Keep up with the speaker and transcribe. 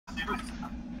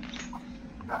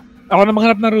Ako na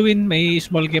maghanap ng ruin, may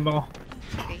small game ako.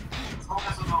 Okay.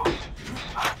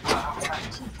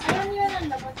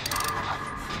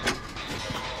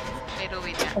 May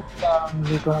ruin yan.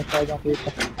 Hindi ko na tayo nakita.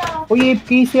 Uy, AFK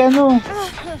si ano?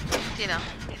 Sino?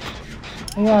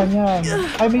 Ayan, yan.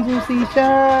 Ay, may susi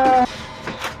siya.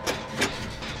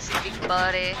 Si Big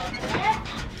Bore.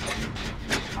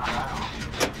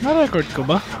 Na-record ko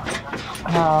ba?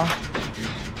 Ha?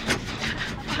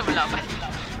 Ano malaman?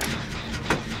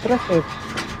 Press F.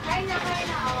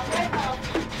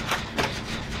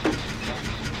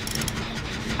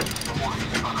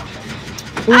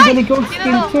 Uy, galing ko Sino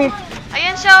skill to? check.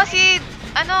 Ayan siya, si...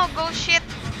 Ano, go shit.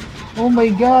 Oh my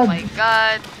Oh god. my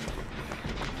god.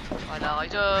 Wala ka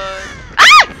dyan.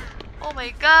 Ah! Oh my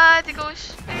god, si go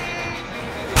shit.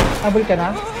 Habol ka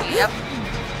na? Yep.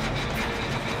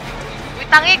 Uy,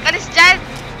 tangik, alis dyan!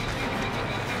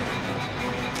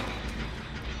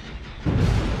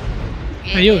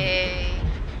 Ayun. Yay.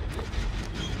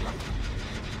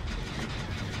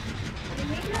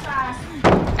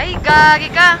 Ay, gagi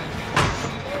ka!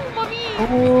 Mami!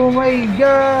 Oh my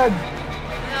god.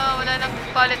 Wala nang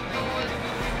pallet tool.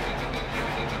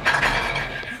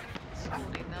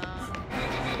 Sorry na.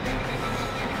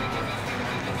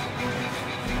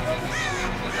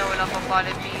 Wala pang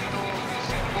pallet dito.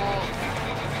 Gusto ko.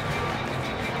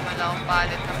 Wala akong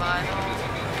pallet na ano.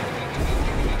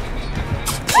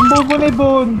 Ang bobo na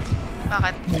Bon.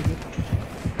 Bakit?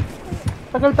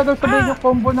 Tagal-tagal sabay yung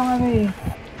combo ng ano eh.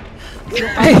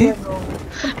 Ay!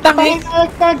 Tangin!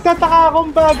 Nagtataka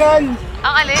akong bagal.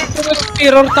 Ang alin?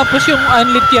 Mirror tapos yung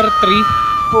Unlit Tier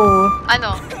 3. Oo.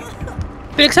 Ano?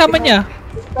 Pinagsama niya.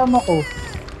 Tama ko.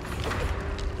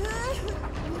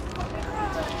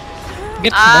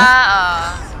 Gets ba?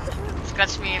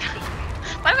 Scratch mirror.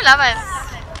 Paano malaman?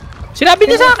 Sinabi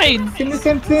niya sa akin!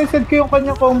 Sinisend ko yung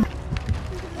kanya combo.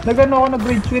 Nag-ano ako,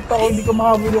 nag-rage quit ako, hindi ko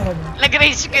makahabol yung ano.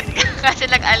 Nag-rage quit ka kasi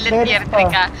nag-unlit tier 3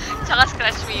 ka. Tsaka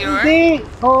scratch mirror. Hindi!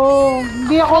 Oo!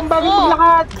 Hindi ako ang bagay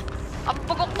maglakad! Ang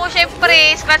pugok mo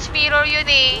syempre, scratch mirror yun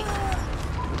eh.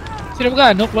 Sino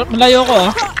ba ano? Malayo ko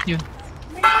ah. Yun.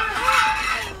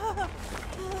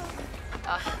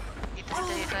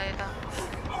 Dito.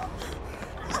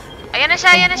 Ayan na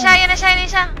siya.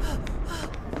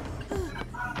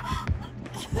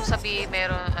 Sabi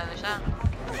meron ano siya.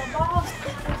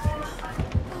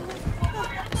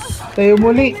 Sa'yo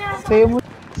muli! Sa'yo muli.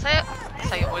 Sa'yo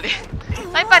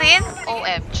pa rin?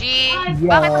 OMG.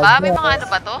 Bakit ba? May mga ano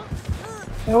ba to?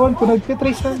 Ewan ko,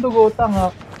 nagtitrace ng dugotang ha.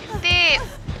 Hindi.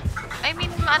 I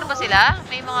mean, ano ba sila?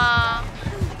 May mga...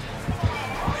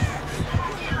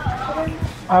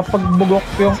 Pagbugok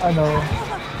yung ano,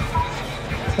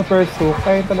 sa first hook,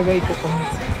 kaya talaga ikutong.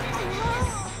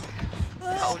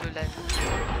 Kaululan.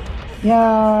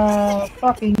 Yeah,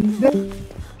 fucking dead.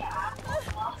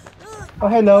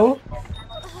 Oh, hello?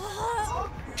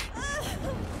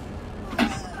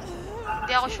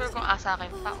 Hindi ako sure kung asa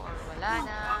akin pa or wala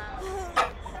na.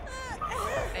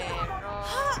 Pero...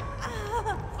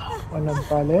 Walang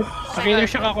palit. Nakita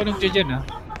siya ako nung dyan ah.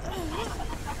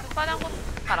 Parang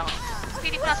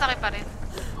hindi ko nasa akin pa rin.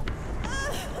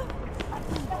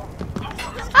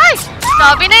 Ay!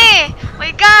 Sabi na eh!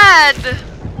 My God!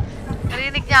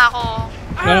 Narinig niya ako.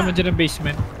 Wala naman dyan ang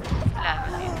basement. Wala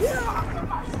naman yun.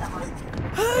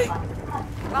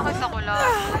 Bakit ako lang?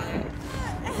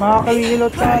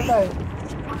 Makakawilot ka ata eh.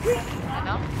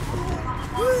 Ano?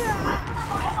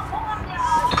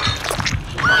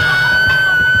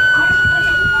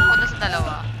 Punta sa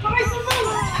dalawa.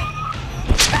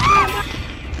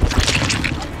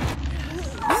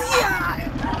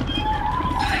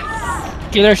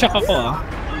 Killer shock ako ah.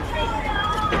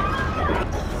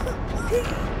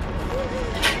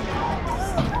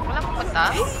 Walang pupunta?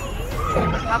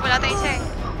 Habol natin isa eh.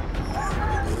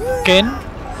 Ken?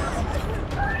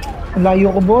 Ang layo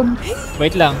ko, Bon.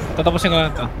 Wait lang. Tatapusin ko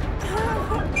lang to.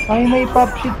 Ay, may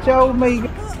pop shit siya. Oh my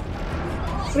god.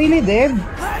 Really dead?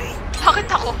 Bakit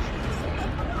ako?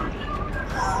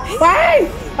 Ay!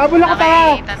 Habol ako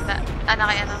tayo! Tanda.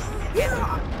 Kay ano?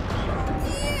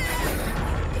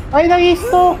 Ay,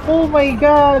 nang-stalk! Oh my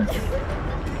god!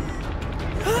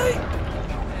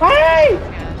 Ay!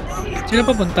 Sino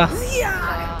papunta?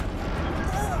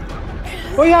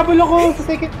 Uy, habol ako sa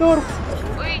second floor!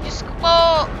 Uy, Diyos ko po!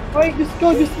 Ay, Diyos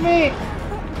ko, Diyos me!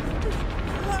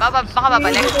 Baka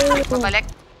babalik? Babalik?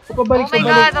 Pabalik, Oh my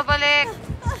God, babalik!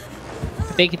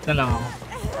 Take it na lang ako.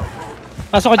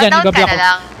 Pasok ko dyan, Down i-gabi ka ako. na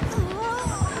lang.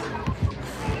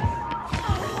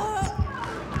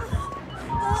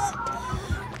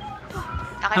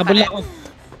 Akin pa Habol rin. ako.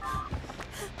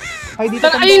 Ay, dito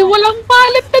Ay, walang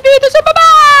palit na dito sa baba!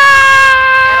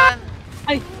 Meron.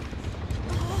 Ay,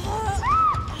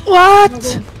 What?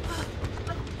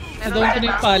 Meron Nadown ko na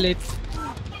yung pallet.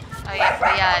 Ayan,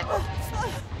 ayan.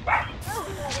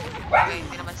 Okay,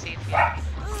 hindi naman safe yan.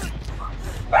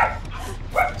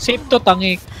 Safe to,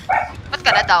 tangik. Ba't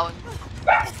ka na down?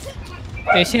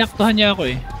 Eh, sinaktuhan niya ako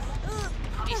eh.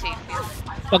 Hindi safe yun.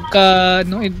 Pagka,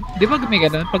 di ba may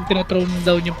ganun? Pag tinathrow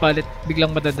down yung pallet,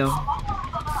 biglang madadown.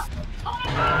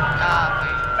 Ah,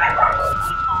 okay.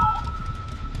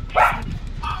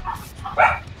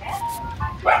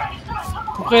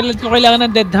 Kung kailangan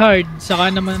ng dead hard, saka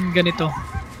naman ganito.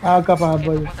 Aga pa, Okay,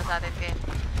 boy. pupunta sa atin, Ken.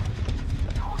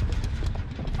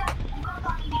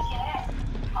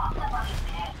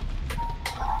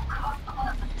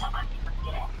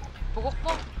 Bugok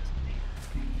mo.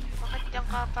 Bakit diyan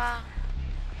ka pa?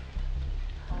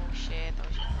 Oh shit, oh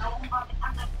shit.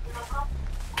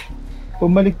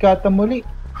 Bumalik ka ata muli.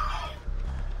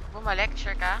 Bumalik,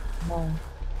 sure ka? Oh.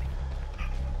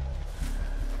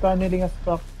 Tunneling as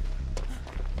fuck.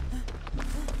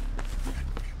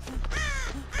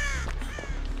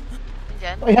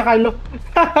 Nandyan? Ay, akalo.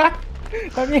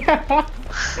 Kami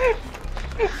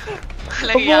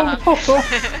Walang iya ka.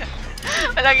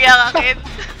 Walang iya ka, Ken.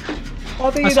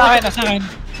 Nasa akin, nasa akin.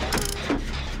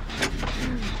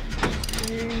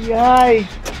 Yay!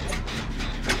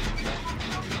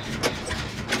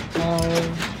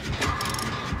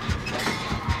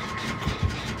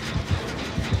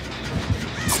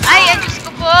 Ay, ang Diyos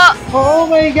ko po! Oh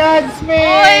my God, Smith!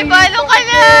 Uy, balo ka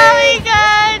na! Oh my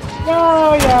God! No,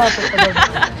 yeah.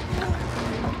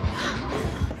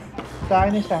 Sa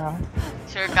akin na siya, ha?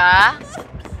 Sure ka?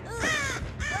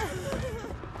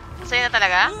 Sa'yo na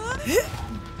talaga?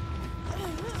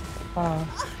 Ah.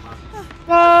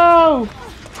 No!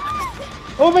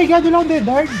 Oh my God, wala akong dead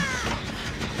hard.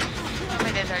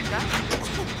 May dead hard ka?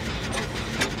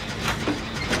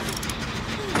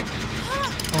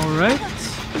 Alright.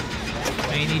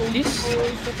 I need this. Uy,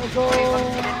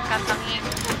 mag-trend ka, tanging.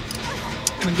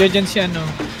 Magdyan si ano.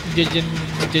 Magdyan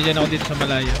ako dito sa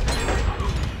malayo.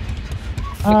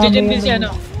 Nagdyan din si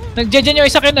ano. Nagdyan yung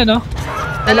isa kin ano.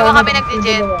 Dalawa Wala kami na-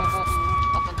 nag-degen. dalawa.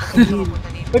 Papunta dito, papunta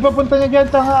dito. Ay, papunta niya dyan,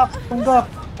 tanggap.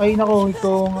 Ay, nako,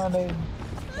 itong ano yun.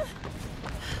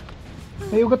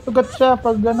 May ugat-ugat siya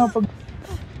pag ano, pag...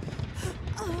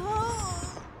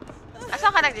 Asan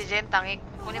ka nag-degen, tanging?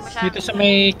 Kunin mo siya. Dito sa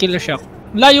may killer shock.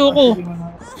 Layo ko.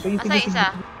 Asa isa?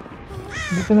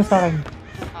 Dito na sa akin.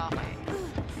 Okay.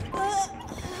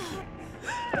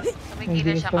 May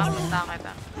killer siya, kapunta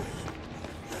kita.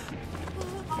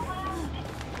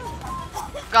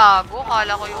 Gago,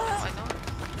 kala ko yung ano.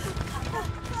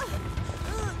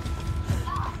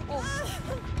 Oh,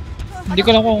 Hindi ko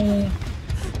alam kung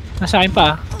nasa akin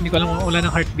pa. Hindi ko alam kung wala ng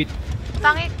heartbeat.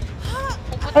 tangik.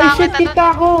 Pupunta Ay, shit, kita kita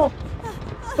doon. ako!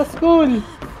 Sa school!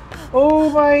 Oh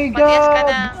my Matias God! ka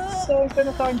na. Sa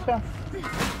akin siya.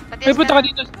 Matias Ay, punta ka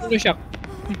dito sa killer shock.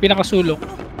 Yung pinakasulok.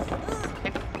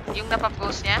 Yung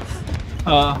napap-ghost niya?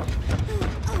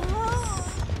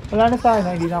 Wala na sa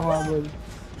akin, hindi na ako habol.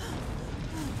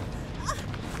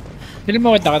 Dili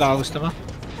mo kita ka gusto mo?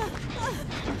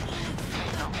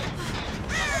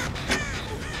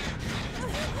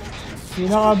 Hindi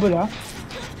na ako habol, ha?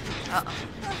 Oo.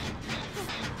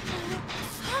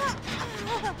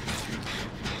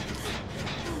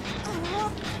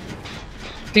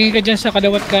 Tingin ka dyan sa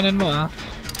kalawat kanan mo ha.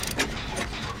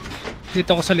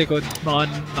 Dito ako sa likod. Baka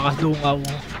nakadungaw.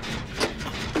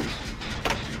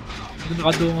 Kung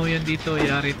nakadungaw yan dito,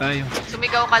 yari tayo.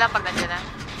 Sumigaw ka lang pag nandiyan na.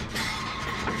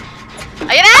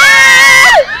 Ayan na!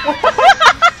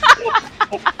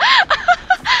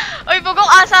 Uy,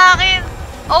 bugok sa akin!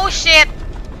 Oh shit!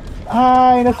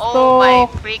 Ay, Oh my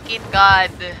na-stop! freaking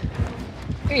god!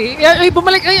 Ay,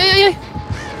 bumalik! Ay!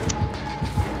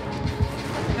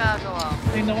 Ano gagawa ko?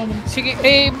 Ay, naku. Sige,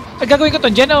 gagawin ko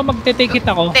to. Dyan ako magte-take it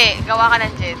ako. Hindi, gawa ka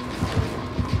ng jet.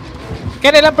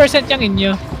 Kaya ilang percent yung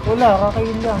inyo? Wala,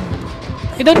 kakain lang.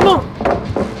 I-down mo!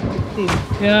 15.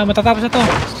 Kaya matatapos na to.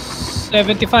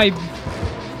 75.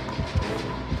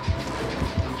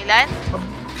 Ilan?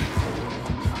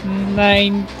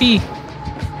 90.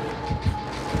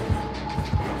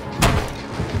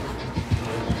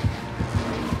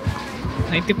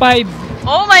 $95.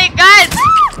 Oh my god!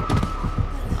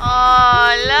 Oh,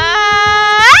 la!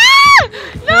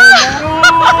 No!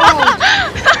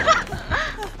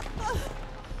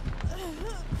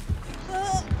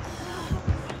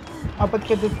 Apat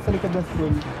ka dito sa likod ng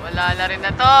school. Wala na rin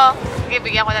na to. Sige,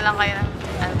 bigyan ko na lang kayo ng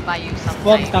I'll buy you some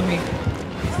Huwag time. tangi.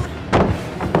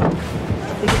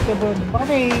 Tigit ka doon. Baka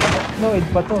may no-ed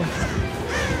pa to.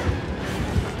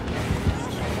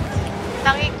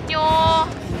 Tangik nyo!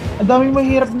 Ang daming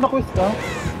mahirap na quiz, ha?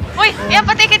 Uy! Yan,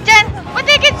 patikit dyan!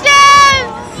 Patikit dyan!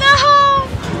 No!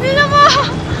 Tignan mo!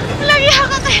 Lagi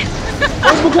ka Ken!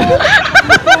 Ay, bugo!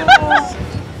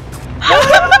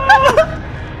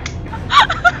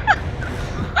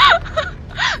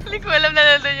 Hindi ko alam na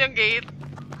nandun yung gate.